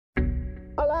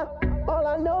All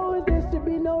I know is this to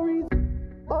be no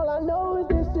reason. All I know is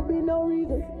this to be no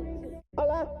reason.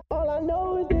 All I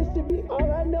know is this to be.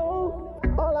 All I know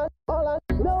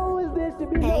is this to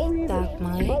be no reason. Dark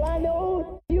Mike. All I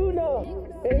know, you know,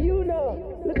 and you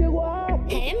know. Look at why.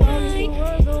 Hey, Thought you Mike.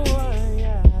 were the one,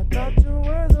 yeah. Thought you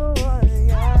were the one,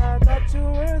 yeah. Thought you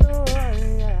were the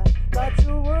one, yeah. Thought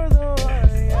you were the one,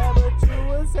 yeah. But you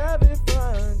was having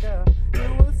fun, girl. You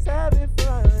was having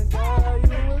fun, girl.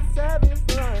 You was having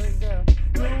fun, girl.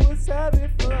 You was having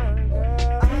fun,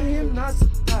 girl. I am not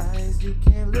surprised. You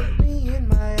can't look me in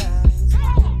my eyes. You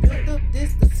built up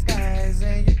this disguise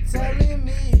and you're telling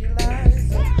me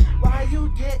lies. Why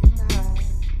you getting high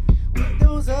with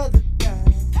those other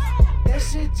guys? That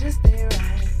shit just ain't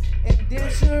right. And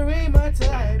this sure ain't my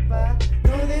type. I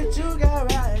know that you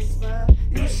got rights, but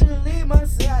you should leave my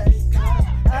side. 'Cause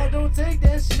I don't take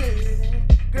that shit. And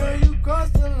girl, you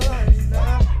crossed the line.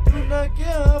 I do not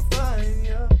care